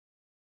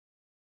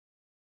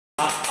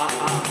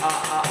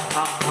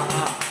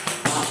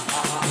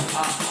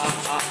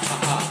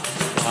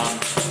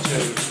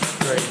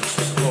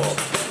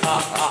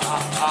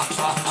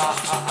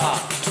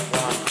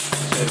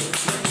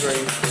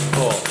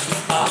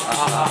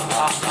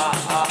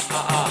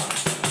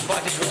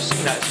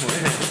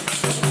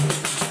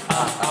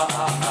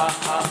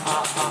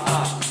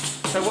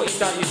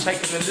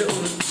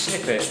little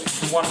snippet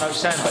from one note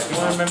sandbag. You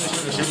want to remember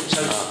this?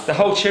 So the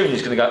whole tune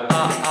is going to go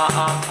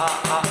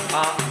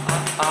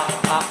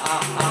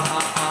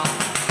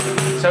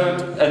So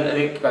and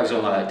it goes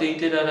on like that. Do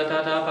you know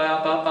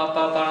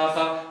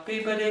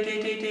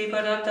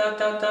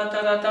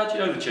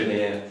the tune?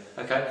 Yeah.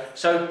 Okay.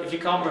 So if you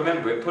can't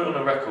remember it, put it on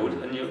a record,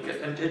 and you'll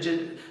get. And just,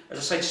 as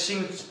I say, to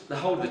sing the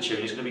whole of the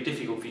tune is going to be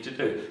difficult for you to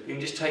do. You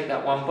can just take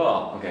that one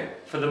bar. Okay.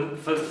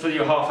 For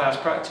your half hour's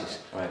practice.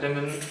 Right.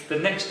 Then the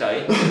next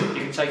day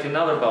you can take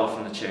another bar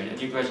from the tune, and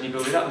you gradually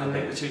build it up, and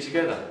then link the two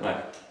together.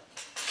 Right.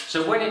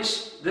 So when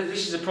this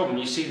is a problem.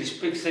 You see this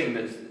big thing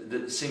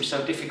that seems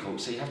so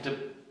difficult. So you have to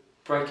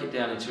break it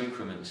down into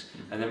increments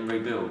and then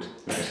rebuild.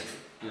 Right.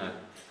 You know.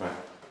 Right.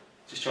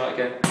 Just try it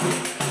again.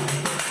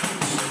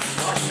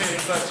 Nice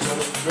feeling vertical,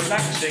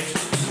 relaxing.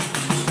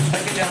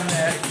 Take it down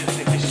there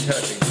if this is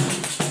hurting.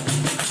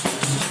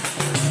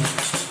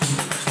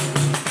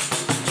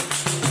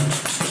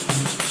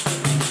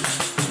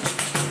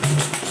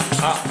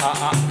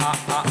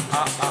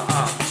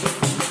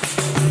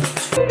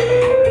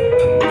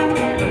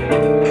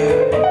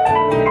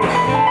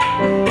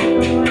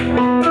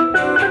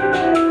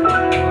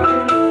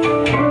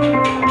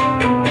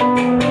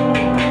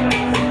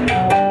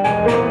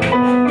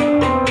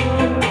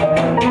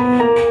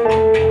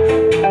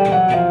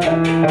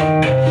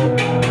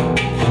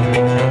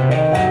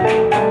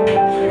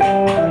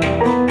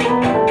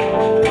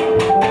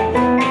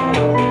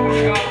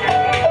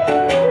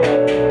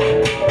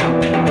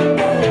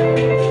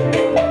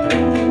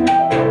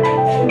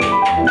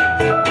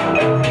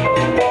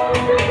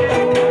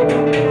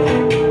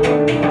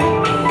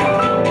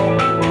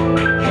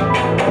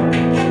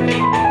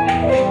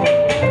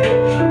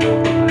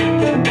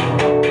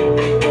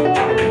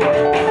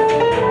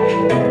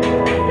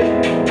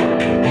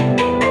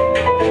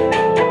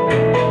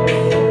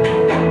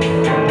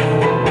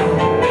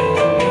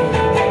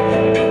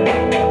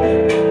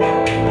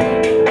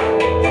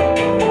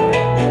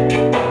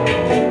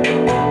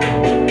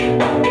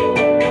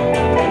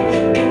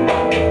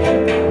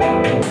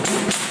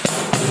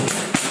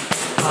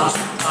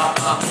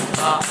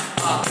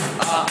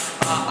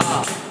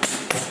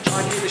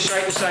 Try and keep the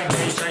shape the same when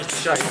you change the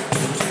shape.